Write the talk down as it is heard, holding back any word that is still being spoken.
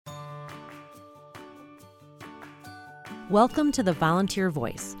Welcome to the Volunteer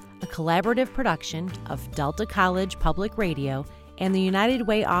Voice, a collaborative production of Delta College Public Radio and the United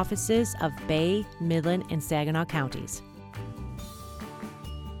Way offices of Bay, Midland, and Saginaw counties.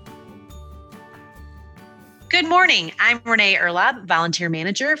 Good morning. I'm Renee Erlab, Volunteer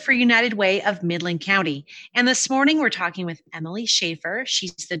Manager for United Way of Midland County. And this morning we're talking with Emily Schaefer.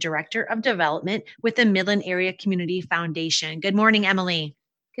 She's the Director of Development with the Midland Area Community Foundation. Good morning, Emily.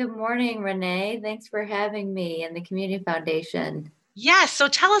 Good morning, Renee. Thanks for having me and the Community Foundation. Yes. So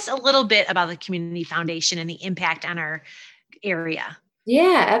tell us a little bit about the Community Foundation and the impact on our area.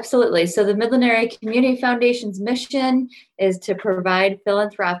 Yeah, absolutely. So the Midland Area Community Foundation's mission is to provide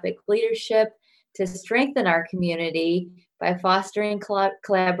philanthropic leadership to strengthen our community by fostering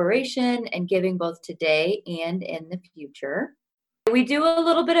collaboration and giving both today and in the future. We do a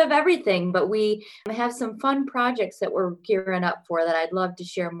little bit of everything, but we have some fun projects that we're gearing up for that I'd love to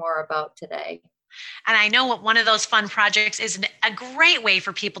share more about today. And I know what one of those fun projects is a great way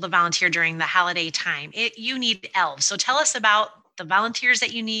for people to volunteer during the holiday time. You need elves. So tell us about the volunteers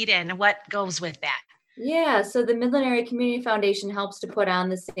that you need and what goes with that. Yeah, so the Midland Area Community Foundation helps to put on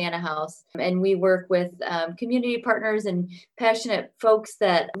the Santa House, and we work with community partners and passionate folks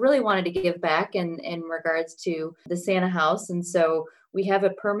that really wanted to give back in regards to the Santa House. And so we have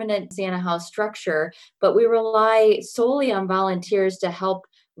a permanent Santa House structure, but we rely solely on volunteers to help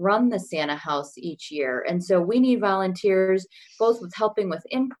run the Santa House each year. And so we need volunteers both with helping with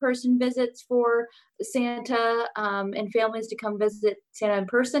in-person visits for Santa and families to come visit Santa in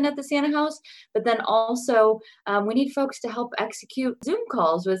person at the Santa House, but then also we need folks to help execute Zoom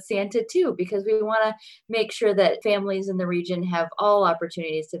calls with Santa too, because we want to make sure that families in the region have all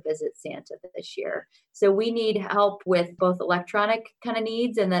opportunities to visit Santa this year. So we need help with both electronic kind of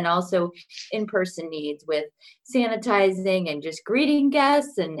needs and then also in-person needs with sanitizing and just greeting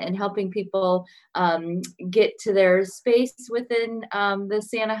guests and helping people get to their space within the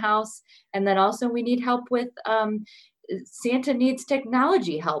Santa House. And then also we need help with Santa needs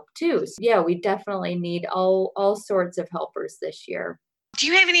technology help too. So yeah, we definitely need all sorts of helpers this year. Do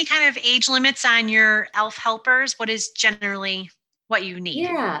you have any kind of age limits on your elf helpers? What is generally what you need?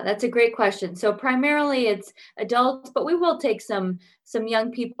 Yeah, that's a great question. So primarily it's adults, but we will take some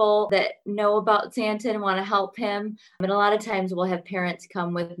young people that know about Santa and want to help him. And a lot of times we'll have parents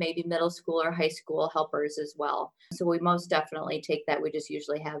come with maybe middle school or high school helpers as well. So we most definitely take that. We just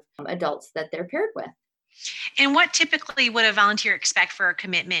usually have adults that they're paired with. And what typically would a volunteer expect for a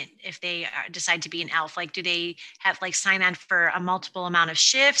commitment if they decide to be an elf? Like, do they have sign on for a multiple amount of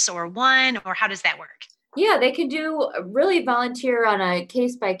shifts or one, or how does that work? Yeah, they can do really volunteer on a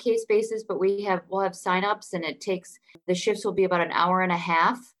case by case basis, but we'll have signups, and the shifts will be about an hour and a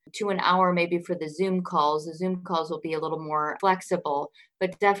half to an hour maybe for the Zoom calls. The Zoom calls will be a little more flexible,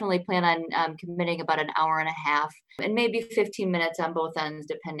 but definitely plan on committing about an hour and a half and maybe 15 minutes on both ends,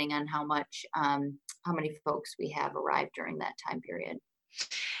 depending on how many folks we have arrived during that time period.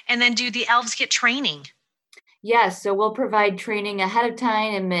 And then do the elves get training? Yes, so we'll provide training ahead of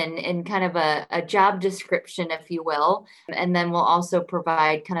time and in kind of a job description, if you will. And then we'll also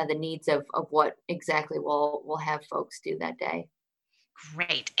provide kind of the needs of what exactly we'll have folks do that day.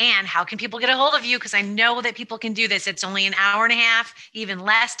 Great. And how can people get a hold of you? Because I know that people can do this. It's only an hour and a half, even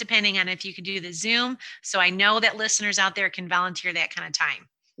less, depending on if you can do the Zoom. So I know that listeners out there can volunteer that kind of time.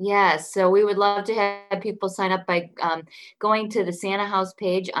 Yes, so we would love to have people sign up by going to the Santa House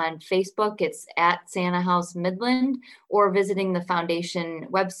page on Facebook. It's at Santa House Midland, or visiting the foundation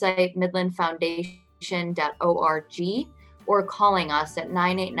website, midlandfoundation.org, or calling us at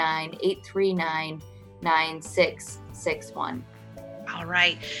 989-839-9661. All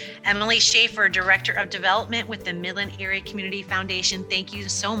right. Emily Schaefer, Director of Development with the Midland Area Community Foundation. Thank you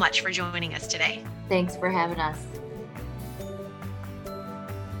so much for joining us today. Thanks for having us.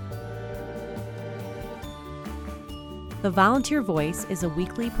 The Volunteer Voice is a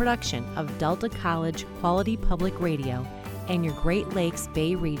weekly production of Delta College Quality Public Radio and your Great Lakes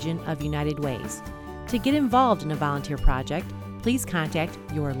Bay region of United Ways. To get involved in a volunteer project, please contact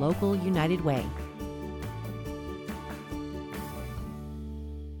your local United Way.